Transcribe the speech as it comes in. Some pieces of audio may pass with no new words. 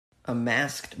A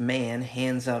masked man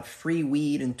hands out free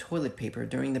weed and toilet paper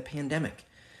during the pandemic.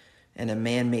 And a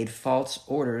man made false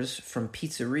orders from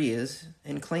pizzerias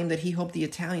and claimed that he hoped the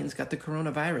Italians got the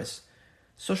coronavirus.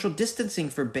 Social distancing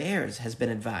for bears has been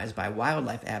advised by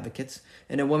wildlife advocates,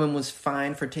 and a woman was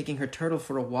fined for taking her turtle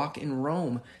for a walk in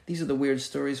Rome. These are the weird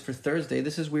stories for Thursday.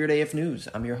 This is Weird AF News.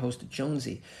 I'm your host,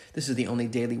 Jonesy. This is the only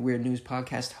daily weird news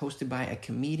podcast hosted by a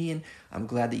comedian. I'm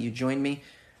glad that you joined me.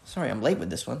 Sorry, I'm late with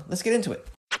this one. Let's get into it.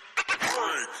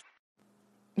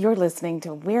 You're listening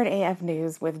to Weird AF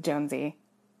News with Jonesy.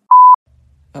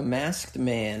 A masked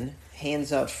man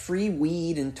hands out free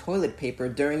weed and toilet paper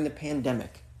during the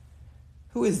pandemic.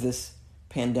 Who is this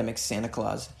pandemic Santa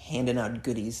Claus handing out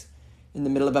goodies in the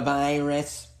middle of a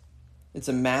virus? It's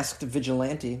a masked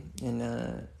vigilante,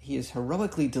 and he is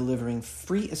heroically delivering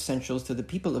free essentials to the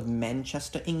people of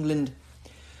Manchester, England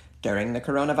during the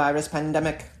coronavirus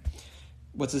pandemic.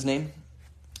 What's his name?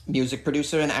 Music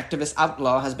producer and activist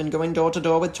Outlaw has been going door to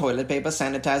door with toilet paper,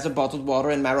 sanitizer, bottled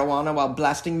water, and marijuana while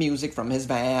blasting music from his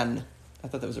van. I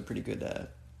thought that was a pretty good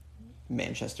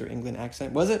Manchester, England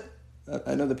accent. Was it?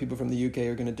 I know that people from the UK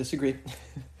are going to disagree.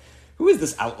 Who is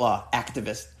this outlaw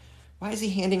activist? Why is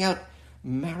he handing out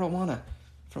marijuana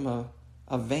from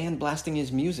a van blasting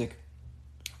his music?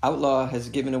 Outlaw has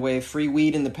given away free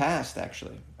weed in the past,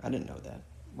 actually. I didn't know that.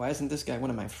 Why isn't this guy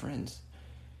one of my friends?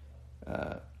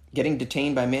 Getting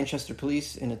detained by Manchester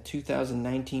police in a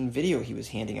 2019 video, he was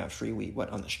handing out free weed. What,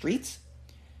 on the streets?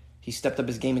 He stepped up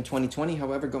his game in 2020,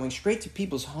 however, going straight to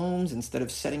people's homes instead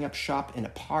of setting up shop in a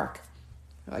park.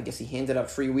 I guess he handed out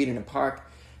free weed in a park.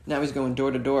 Now he's going door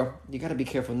to door. You got to be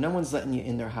careful. No one's letting you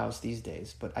in their house these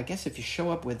days. But I guess if you show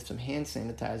up with some hand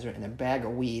sanitizer and a bag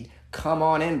of weed, come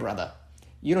on in, brother.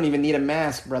 You don't even need a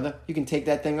mask, brother. You can take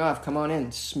that thing off. Come on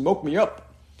in. Smoke me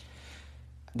up.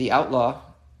 The outlaw,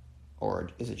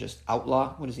 or is it just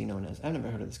outlaw? What is he known as? I've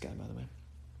never heard of this guy, by the way.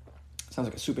 Sounds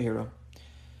like a superhero.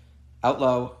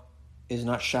 Outlaw is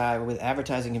not shy with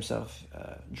advertising himself.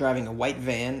 Driving a white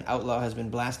van, Outlaw has been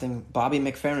blasting Bobby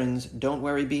McFerrin's Don't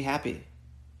Worry, Be Happy,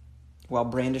 while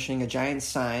brandishing a giant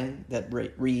sign that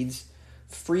reads,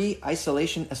 Free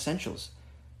Isolation Essentials,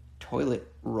 Toilet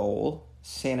Roll,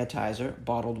 Sanitizer,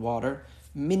 Bottled Water,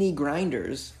 Mini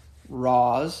Grinders,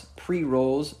 Raws,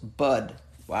 Pre-Rolls, Bud.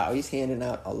 Wow, he's handing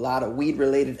out a lot of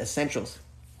weed-related essentials.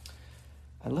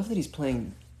 I love that he's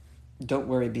playing Don't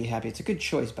Worry, Be Happy. It's a good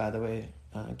choice, by the way,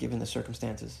 given the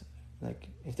circumstances. Like,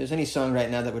 if there's any song right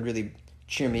now that would really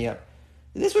cheer me up,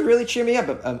 this would really cheer me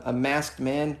up. A masked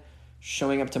man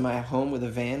showing up to my home with a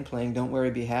van playing Don't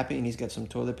Worry, Be Happy, and he's got some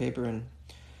toilet paper and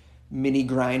mini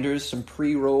grinders, some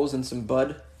pre-rolls, and some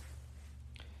bud.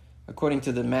 According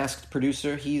to the masked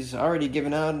producer, he's already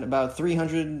given out about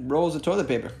 300 rolls of toilet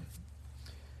paper.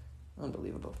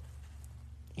 Unbelievable.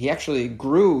 He actually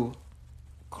grew,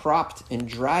 cropped, and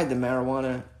dried the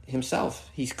marijuana himself,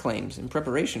 he claims, in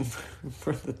preparation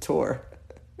for the tour,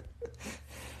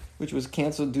 which was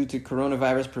canceled due to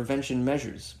coronavirus prevention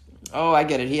measures. Oh, I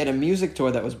get it. He had a music tour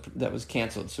that was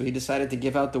canceled, so he decided to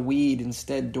give out the weed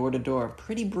instead, door to door.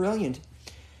 Pretty brilliant.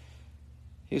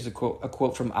 Here's a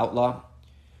quote from Outlaw.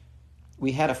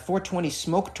 We had a 420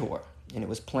 smoke tour, and it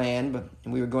was planned,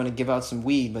 and we were going to give out some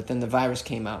weed, but then the virus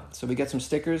came out. So we got some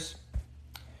stickers.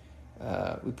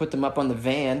 We put them up on the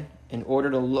van and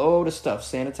ordered a load of stuff,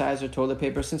 sanitizer, toilet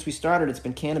paper. Since we started, it's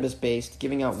been cannabis-based,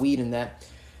 giving out weed and that.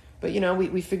 But,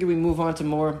 we figured we move on to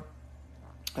more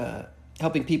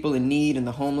helping people in need and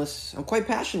the homeless. I'm quite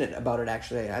passionate about it,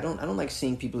 actually. I don't like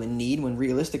seeing people in need when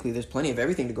realistically there's plenty of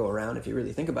everything to go around if you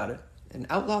really think about it. And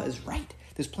Outlaw is right.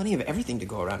 There's plenty of everything to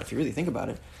go around if you really think about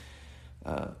it.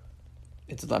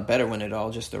 It's a lot better when it all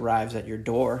just arrives at your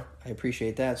door. I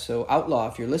appreciate that. So, Outlaw,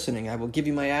 if you're listening, I will give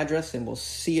you my address, and we'll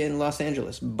see you in Los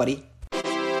Angeles, buddy.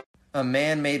 A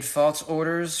man made false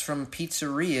orders from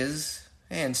pizzerias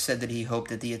and said that he hoped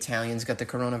that the Italians got the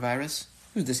coronavirus.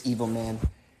 Who's this evil man?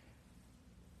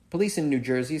 Police in New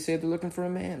Jersey say they're looking for a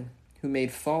man who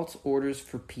made false orders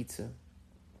for pizza.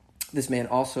 This man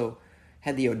also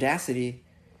had the audacity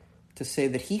to say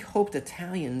that he hoped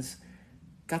Italians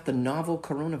got the novel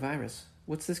coronavirus.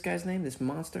 What's this guy's name, this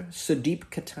monster? Sudeep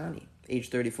Katani, age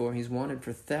 34. He's wanted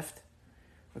for theft,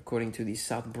 according to the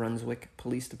South Brunswick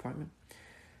Police Department.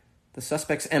 The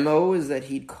suspect's M.O. is that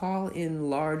he'd call in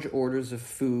large orders of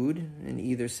food and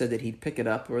either said that he'd pick it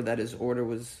up or that his order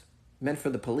was meant for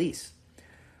the police.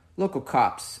 Local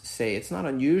cops say it's not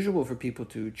unusual for people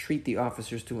to treat the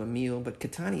officers to a meal, but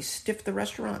Katani stiffed the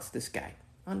restaurants, this guy.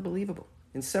 Unbelievable.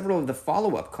 In several of the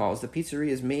follow-up calls the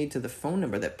pizzerias made to the phone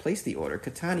number that placed the order,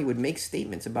 Katani would make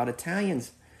statements about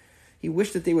Italians. He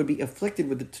wished that they would be afflicted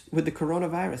with the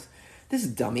coronavirus. This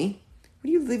dummy What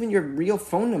are you leaving your real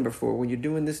phone number for when you're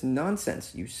doing this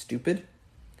nonsense, you stupid?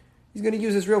 He's going to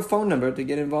use his real phone number to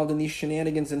get involved in these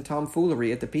shenanigans and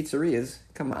tomfoolery at the pizzerias.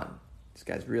 Come on. This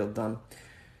guy's real dumb.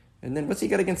 And then what's he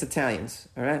got against Italians,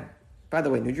 all right? By the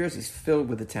way, New Jersey's filled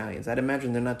with Italians. I'd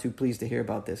imagine they're not too pleased to hear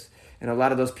about this. And a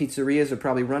lot of those pizzerias are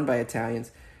probably run by Italians.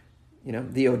 You know,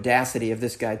 the audacity of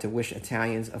this guy to wish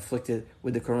Italians afflicted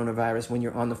with the coronavirus when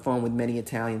you're on the phone with many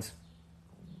Italians.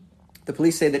 The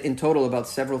police say that in total, about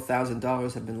several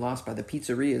 $1,000s have been lost by the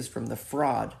pizzerias from the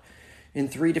fraud in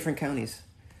 3 different counties.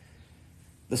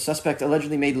 The suspect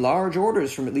allegedly made large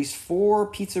orders from at least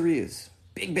 4 pizzerias.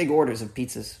 Big orders of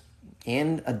pizzas.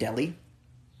 And a deli.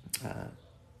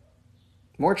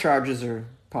 More charges are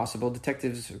possible.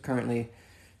 Detectives are currently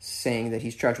saying that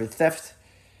he's charged with theft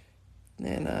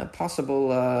and possible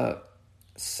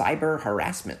cyber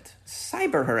harassment.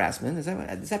 Cyber harassment?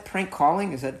 Is that prank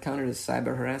calling? Is that counted as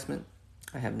cyber harassment?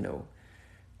 I have no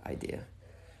idea.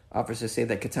 Officers say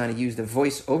that Catani used a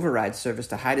voice override service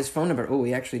to hide his phone number. Oh,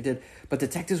 he actually did. But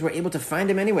detectives were able to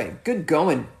find him anyway. Good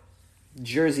going.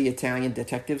 Jersey Italian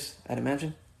detectives, I'd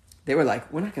imagine. They were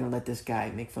like, we're not going to let this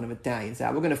guy make fun of Italians.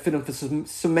 We're going to fit him for some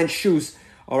cement shoes,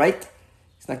 all right?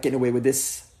 He's not getting away with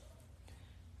this.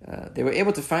 They were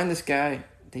able to find this guy.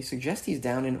 They suggest he's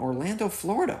down in Orlando,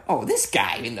 Florida. Oh, this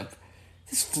guy,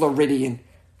 this Floridian.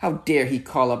 How dare he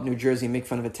call up New Jersey and make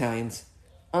fun of Italians.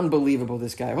 Unbelievable,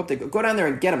 this guy. I hope they go down there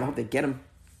and get him. I hope they get him.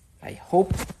 I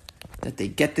hope that they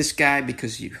get this guy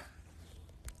because you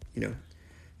know,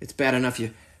 it's bad enough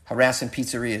you harassing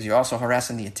pizzerias. You're also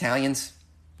harassing the Italians.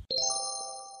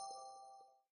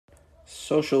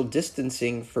 Social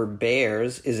distancing for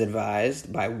bears is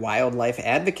advised by wildlife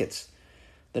advocates.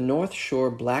 The North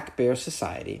Shore Black Bear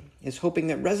Society is hoping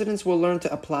that residents will learn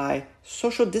to apply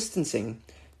social distancing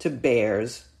to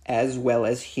bears as well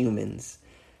as humans.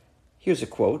 Here's a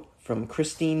quote from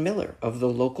Christine Miller of the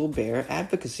local bear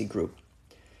advocacy group.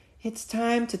 It's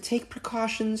time to take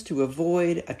precautions to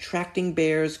avoid attracting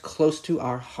bears close to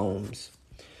our homes.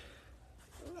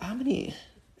 How many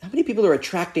people are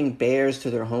attracting bears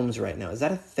to their homes right now? Is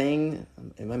that a thing?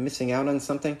 Am I missing out on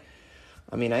something?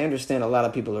 I mean, I understand a lot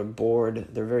of people are bored.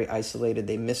 They're very isolated.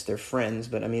 They miss their friends.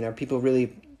 But, I mean, are people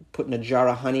really putting a jar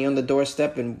of honey on the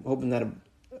doorstep and hoping that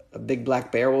a big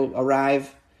black bear will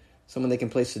arrive? Someone they can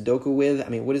play Sudoku with? I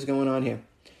mean, what is going on here?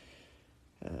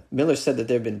 Miller said that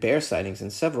there have been bear sightings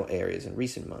in several areas in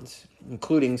recent months,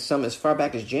 including some as far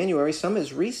back as January, some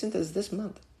as recent as this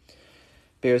month.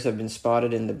 Bears have been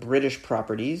spotted in the British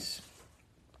properties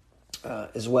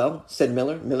as well, said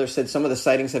Miller. Miller said some of the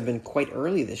sightings have been quite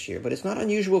early this year, but it's not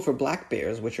unusual for black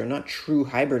bears, which are not true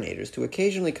hibernators, to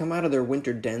occasionally come out of their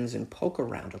winter dens and poke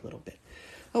around a little bit.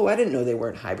 Oh, I didn't know they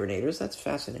weren't hibernators. That's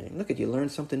fascinating. Look at you, learn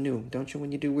something new, don't you,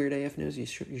 when you do Weird AF News?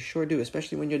 You sure do,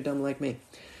 especially when you're dumb like me.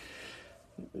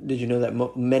 Did you know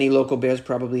that many local bears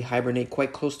probably hibernate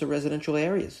quite close to residential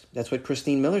areas? That's what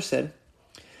Christine Miller said.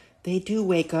 They do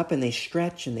wake up and they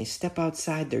stretch and they step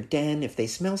outside their den. If they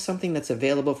smell something that's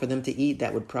available for them to eat,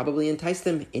 that would probably entice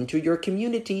them into your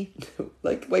community.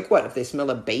 like what? If they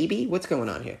smell a baby? What's going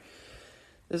on here?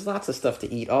 There's lots of stuff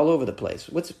to eat all over the place.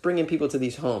 What's bringing people to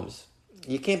these homes?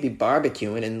 You can't be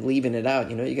barbecuing and leaving it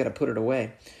out. You know, you got to put it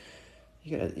away.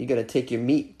 You got to take your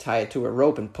meat, tie it to a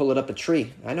rope, and pull it up a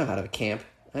tree. I know how to camp.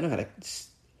 I know how to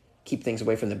keep things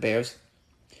away from the bears.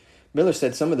 Miller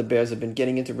said some of the bears have been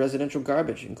getting into residential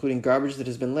garbage, including garbage that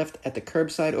has been left at the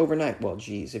curbside overnight. Well,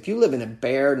 geez, if you live in a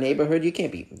bear neighborhood, you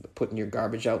can't be putting your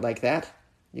garbage out like that.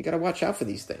 You got to watch out for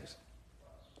these things.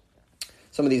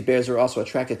 Some of these bears are also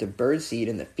attracted to birdseed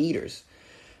in the feeders.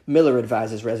 Miller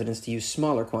advises residents to use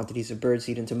smaller quantities of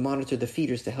birdseed and to monitor the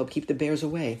feeders to help keep the bears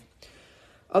away.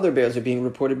 Other bears are being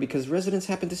reported because residents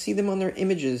happen to see them on their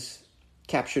images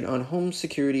captured on home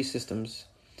security systems.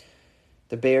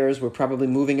 The bears were probably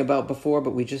moving about before,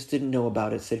 but we just didn't know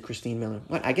about it, said Christine Miller.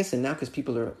 What? I guess now because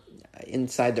people are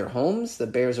inside their homes, the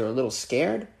bears are a little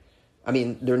scared? I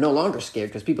mean, they're no longer scared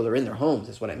because people are in their homes,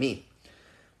 is what I mean.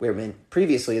 Where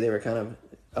previously they were kind of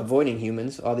avoiding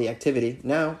humans, all the activity.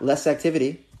 Now, less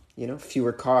activity,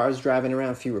 fewer cars driving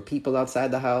around, fewer people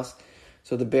outside the house.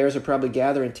 So the bears are probably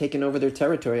gathering, taking over their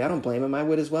territory. I don't blame them. I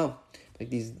would as well. Like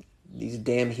these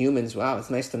damn humans. Wow, it's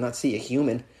nice to not see a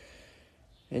human.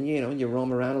 And, you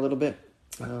roam around a little bit.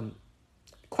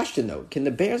 Question, though. Can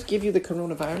the bears give you the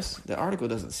coronavirus? The article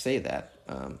doesn't say that.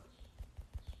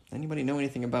 Anybody know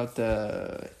anything about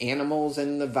the animals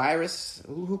and the virus?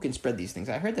 Who can spread these things?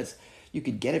 I heard that you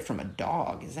could get it from a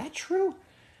dog. Is that true?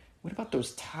 What about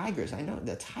those tigers? I know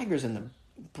the tigers in the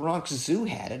Bronx Zoo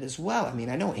had it as well. I mean,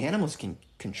 I know animals can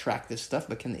contract this stuff,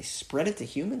 but can they spread it to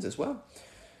humans as well?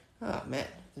 Oh, man.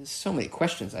 There's so many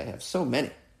questions I have. So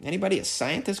many. Anybody a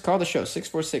scientist? Call the show,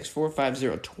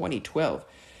 646-450-2012.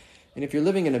 And if you're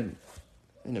living in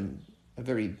a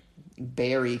very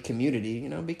berry community,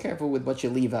 be careful with what you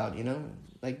leave out,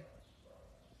 Like,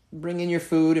 bring in your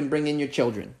food and bring in your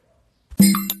children.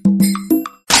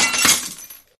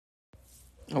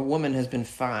 A woman has been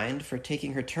fined for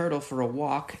taking her turtle for a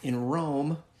walk in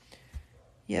Rome.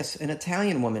 Yes, an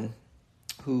Italian woman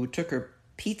who took her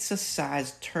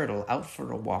pizza-sized turtle out for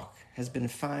a walk has been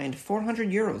fined 400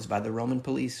 euros by the Roman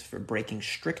police for breaking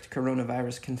strict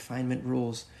coronavirus confinement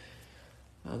rules.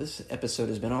 This episode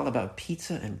has been all about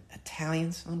pizza and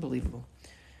Italians. Unbelievable.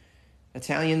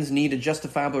 Italians need a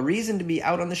justifiable reason to be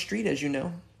out on the street, as you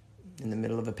know, in the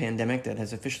middle of a pandemic that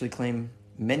has officially claimed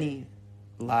many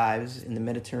lives in the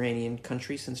Mediterranean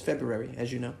country since February,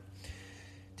 as you know.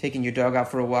 Taking your dog out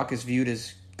for a walk is viewed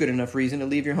as good enough reason to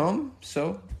leave your home,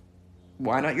 so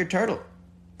why not your turtle?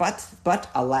 But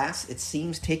alas, it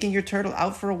seems taking your turtle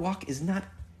out for a walk is not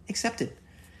accepted.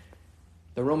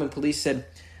 The Roman police said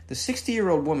the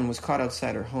 60-year-old woman was caught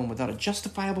outside her home without a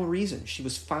justifiable reason. She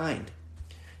was fined.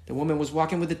 The woman was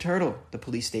walking with the turtle, the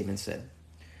police statement said.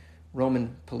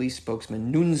 Roman police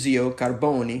spokesman Nunzio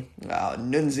Carboni. Oh,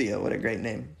 Nunzio, what a great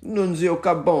name. Nunzio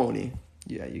Carboni.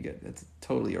 Yeah, that's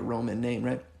totally a Roman name,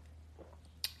 right?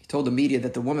 He told the media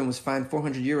that the woman was fined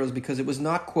 400 euros because it was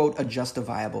not, quote, a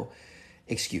justifiable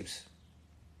excuse.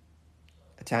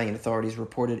 Italian authorities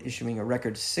reported issuing a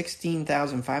record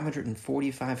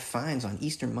 16,545 fines on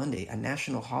Easter Monday, a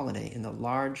national holiday in the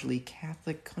largely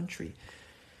Catholic country.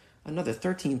 Another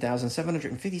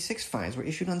 13,756 fines were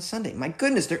issued on Sunday. My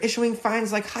goodness, they're issuing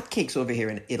fines like hotcakes over here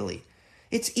in Italy.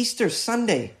 It's Easter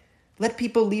Sunday. Let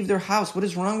people leave their house. What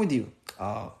is wrong with you?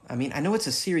 I know it's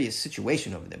a serious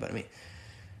situation over there, but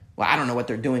I don't know what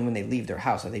they're doing when they leave their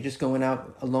house. Are they just going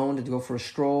out alone to go for a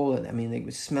stroll? They were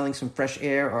smelling some fresh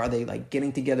air, or are they like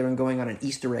getting together and going on an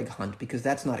Easter egg hunt? Because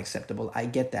that's not acceptable. I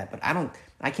get that, but I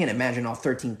can't imagine all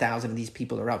 13,000 of these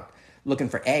people are out looking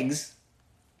for eggs.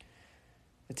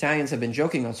 Italians have been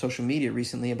joking on social media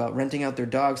recently about renting out their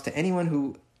dogs to anyone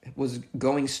who was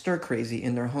going stir-crazy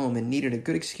in their home and needed a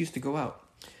good excuse to go out.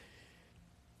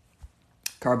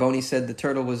 Carboni said the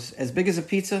turtle was as big as a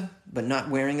pizza, but not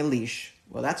wearing a leash.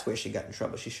 Well, that's where she got in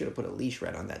trouble. She should have put a leash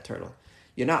right on that turtle.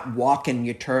 You're not walking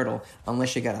your turtle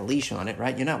unless you got a leash on it,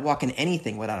 right? You're not walking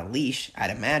anything without a leash, I'd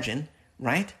imagine,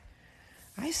 right?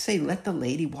 I say let the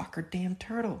lady walk her damn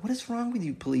turtle. What is wrong with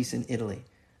you, police in Italy?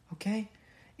 Okay?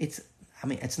 It's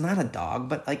not a dog,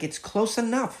 but it's close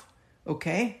enough,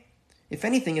 okay? If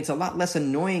anything, it's a lot less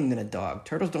annoying than a dog.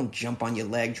 Turtles don't jump on your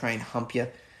leg, try and hump you.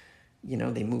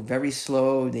 They move very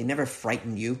slow. They never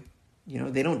frighten you.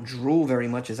 They don't drool very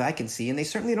much as I can see, and they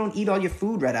certainly don't eat all your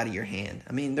food right out of your hand.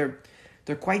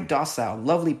 They're quite docile,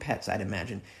 lovely pets, I'd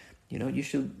imagine. You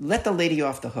should let the lady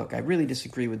off the hook. I really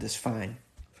disagree with this fine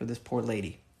for this poor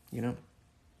lady,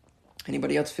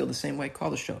 Anybody else feel the same way?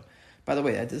 Call the show. By the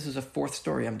way, this is a fourth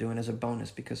story I'm doing as a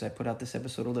bonus because I put out this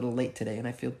episode a little late today, and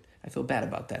I feel bad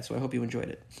about that, so I hope you enjoyed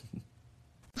it.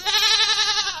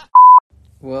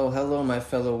 Well, hello, my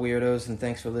fellow weirdos, and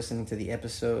thanks for listening to the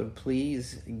episode.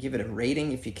 Please give it a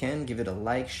rating if you can. Give it a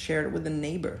like. Share it with a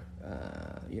neighbor.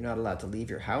 You're not allowed to leave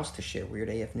your house to share Weird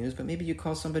AF News, but maybe you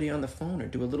call somebody on the phone or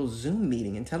do a little Zoom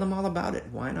meeting and tell them all about it.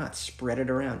 Why not? Spread it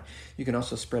around. You can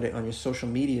also spread it on your social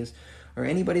medias or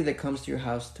anybody that comes to your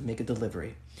house to make a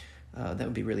delivery. That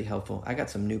would be really helpful. I got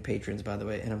some new patrons, by the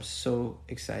way, and I'm so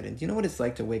excited. Do you know what it's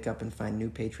like to wake up and find new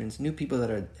patrons, new people that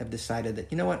have decided that,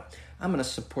 you know what, I'm going to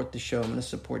support the show. I'm going to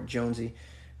support Jonesy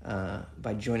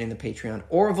by joining the Patreon.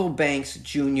 Orville Banks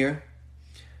Jr.,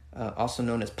 also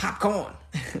known as Popcorn.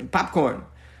 Popcorn,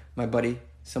 my buddy,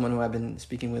 someone who I've been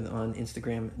speaking with on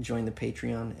Instagram, joined the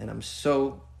Patreon, and I'm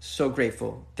so, so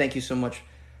grateful. Thank you so much,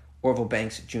 Orville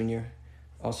Banks Jr.,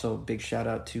 Also, big shout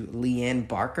out to Leanne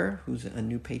Barker, who's a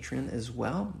new patron as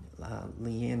well.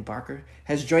 Leanne Barker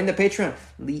has joined the Patreon.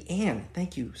 Leanne,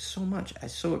 thank you so much. I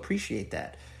so appreciate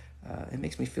that. It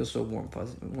makes me feel so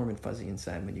warm and fuzzy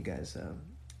inside when you guys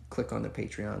click on the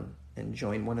Patreon and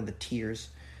join one of the tiers.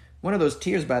 One of those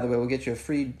tiers, by the way, will get you a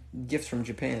free gift from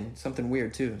Japan. Something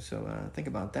weird, too. So think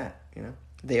about that,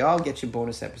 They all get you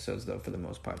bonus episodes, though, for the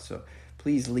most part. So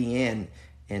please, Leanne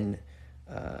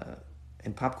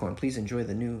and Popcorn, please enjoy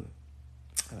the new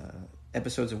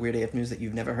episodes of Weird AF News that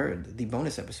you've never heard, the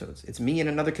bonus episodes. It's me and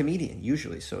another comedian,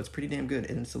 usually, so it's pretty damn good.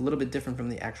 And it's a little bit different from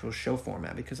the actual show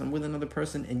format because I'm with another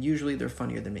person, and usually they're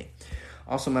funnier than me.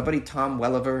 Also, my buddy Tom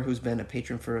Welliver, who's been a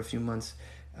patron for a few months,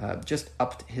 just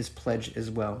upped his pledge as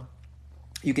well.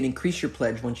 You can increase your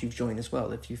pledge once you've joined as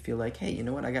well. If you feel like, hey, you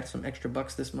know what, I got some extra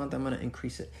bucks this month, I'm going to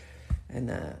increase it.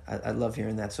 And I love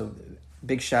hearing that. So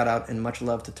big shout out and much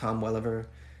love to Tom Welliver.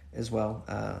 as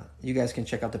well. You guys can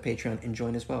check out the Patreon and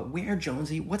join as well. Where,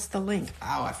 Jonesy? What's the link?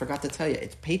 Oh, I forgot to tell you.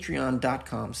 It's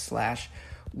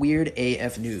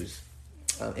patreon.com/weirdafnews.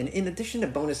 And in addition to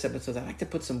bonus episodes, I like to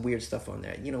put some weird stuff on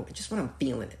there, just when I'm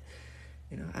feeling it.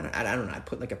 I don't know. I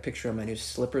put like a picture of my new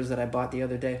slippers that I bought the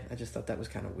other day. I just thought that was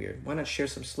kind of weird. Why not share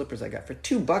some slippers I got for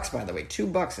 $2, by the way,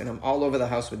 $2, and I'm all over the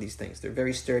house with these things. They're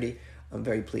very sturdy. I'm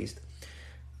very pleased.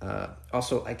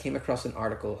 Also, I came across an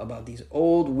article about these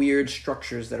old weird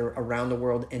structures that are around the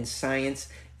world, and science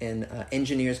and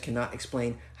engineers cannot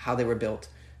explain how they were built.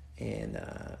 And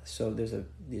so there's a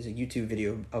YouTube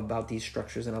video about these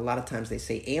structures, and a lot of times they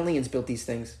say aliens built these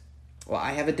things. Well,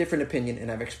 I have a different opinion,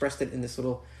 and I've expressed it in this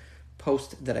little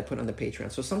post that I put on the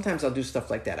Patreon. So sometimes I'll do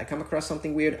stuff like that. I come across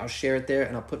something weird, I'll share it there,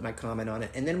 and I'll put my comment on it,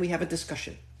 and then we have a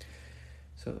discussion.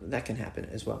 So that can happen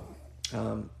as well.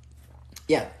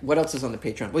 Yeah, what else is on the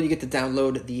Patreon? Well, you get to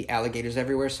download the Alligators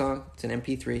Everywhere song. It's an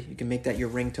MP3. You can make that your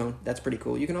ringtone. That's pretty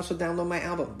cool. You can also download my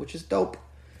album, which is dope.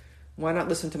 Why not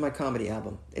listen to my comedy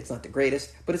album? It's not the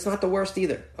greatest, but it's not the worst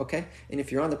either, okay? And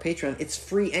if you're on the Patreon, it's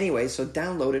free anyway, so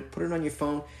download it, put it on your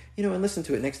phone, and listen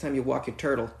to it next time you walk your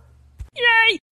turtle.